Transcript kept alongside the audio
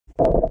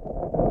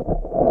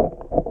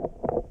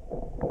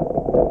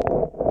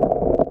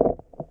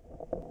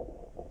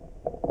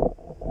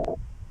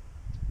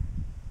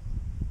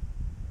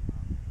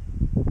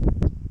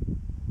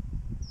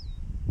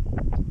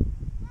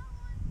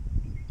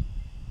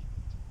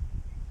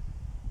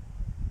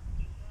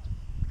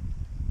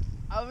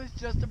I was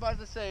just about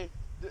to say,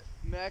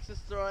 Max is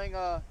throwing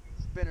a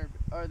spinner,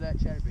 or that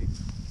chatterbait.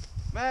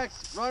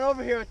 Max, run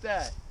over here with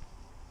that.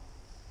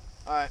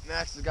 Alright,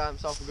 Max has got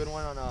himself a good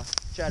one on a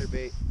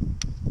chatterbait.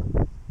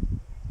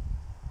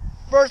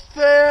 First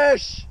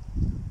fish!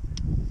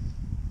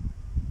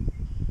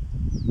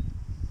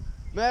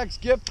 Max,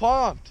 get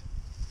pumped.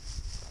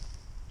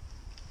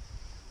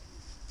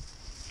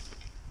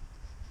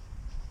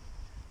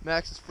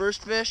 Max's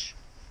first fish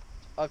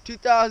of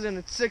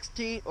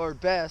 2016, or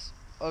best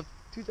of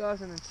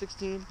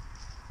 2016.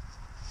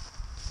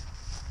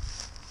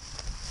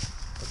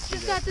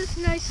 Just got this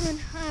nice one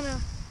on a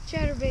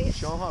chatterbait.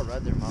 Show them how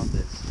red their mouth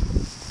is.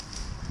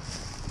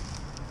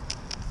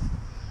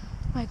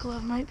 My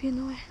glove might be in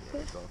the way. Yeah,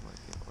 your glove might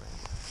be in the way.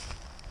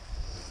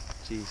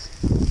 Jeez.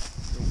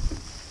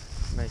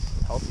 Nice,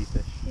 healthy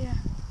fish. Yeah.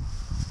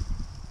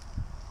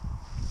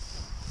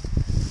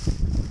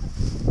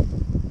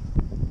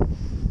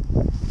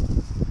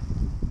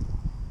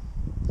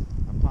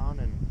 A pound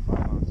and 5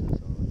 ounces.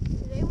 So.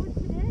 Today was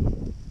today?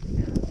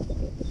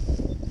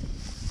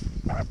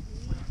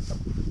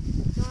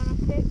 You want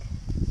to pick?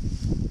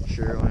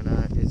 Sure, why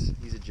not?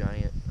 He's a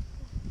giant.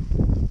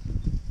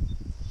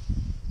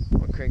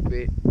 What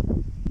crankbait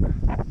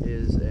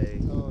is a...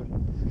 Oh,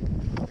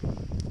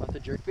 Off the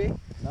jerkbait?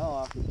 no,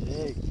 off the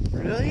jig.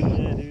 Really?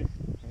 Yeah, dude.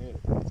 Here,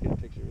 let's get a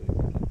picture really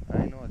quick.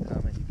 I know a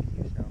comment you can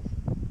use now.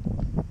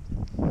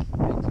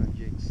 Jigs on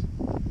jigs.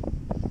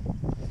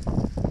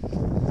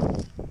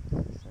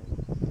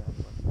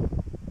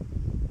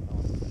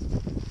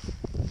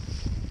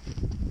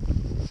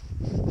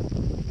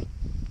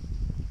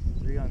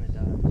 Three on the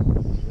dot.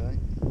 Really?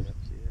 Yep,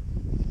 see it.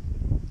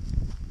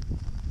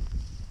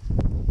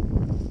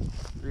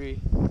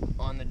 3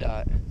 on the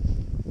dot.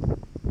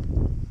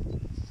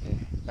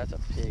 That's a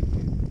pig,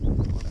 dude.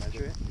 Wanna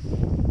measure it?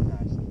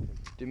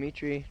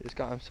 Dimitri just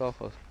got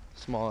himself a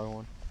smaller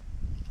one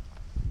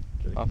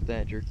off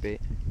that jerkbait.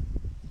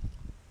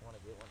 I want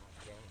to get one on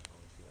camera. I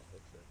want to see what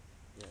hits it.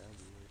 Yeah, that'd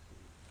be really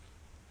sweet.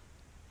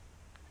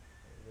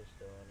 They're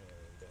still anyway.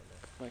 Don't know.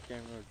 My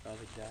camera would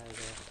probably die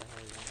there if I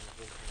had one of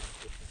those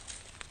fishing.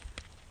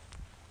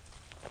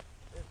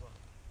 There's one.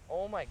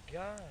 Oh my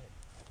god.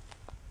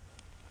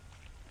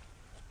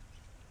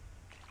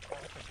 Oh,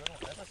 that's a good one.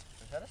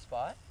 Is that a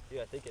spot?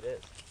 Yeah, I think it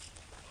is.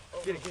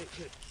 Oh, get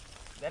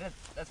it.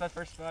 That's my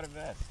first spot I've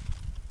had.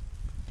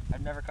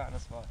 I've never caught in a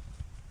spot.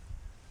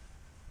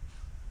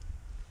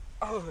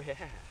 Oh yeah.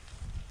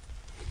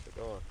 Keep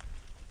going.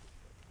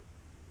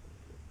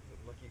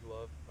 Lucky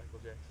glove, Michael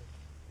Jackson.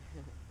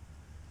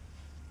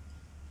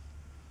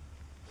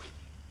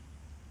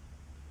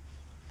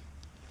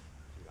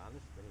 Dude, I'm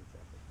just spinning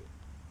tackle too.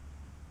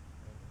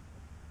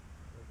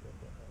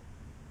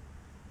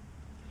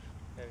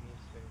 Haven't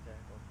used spinning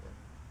tackle.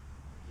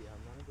 Yeah,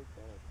 I'm not a big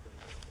fan of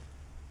spinning tackle.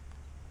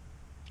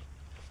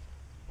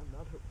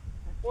 Another.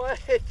 What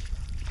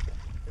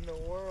in the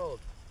world?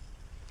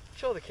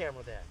 Show the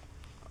camera that.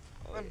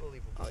 Oh,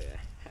 Unbelievable. Yeah. Oh yeah.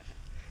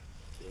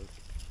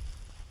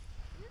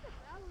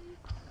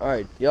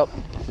 Alright, yep.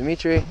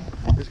 Dimitri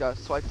just got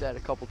swiped at a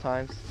couple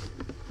times.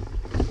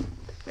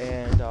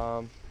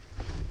 And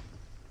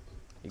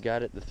he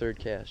got it the third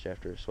cast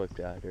after swiped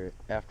at her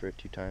after it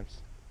 2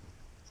 times.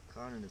 It's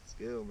Connor at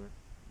skill, man.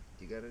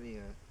 You got any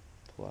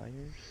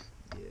Pliers?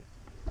 yeah.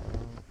 I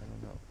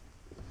don't know.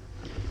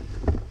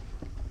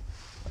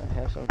 I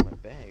have some in my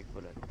bag,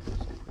 but I don't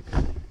have some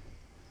quickly.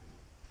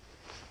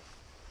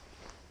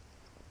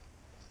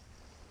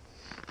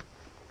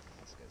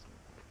 This guy's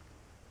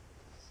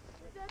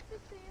Is that the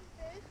same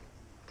fish?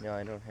 No,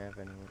 I don't have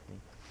any with me.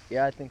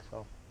 Yeah, I think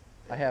so.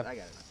 I have I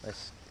got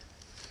it.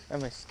 I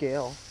have my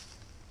scale.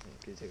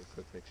 Can you take a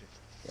quick picture?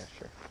 Yeah,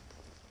 sure.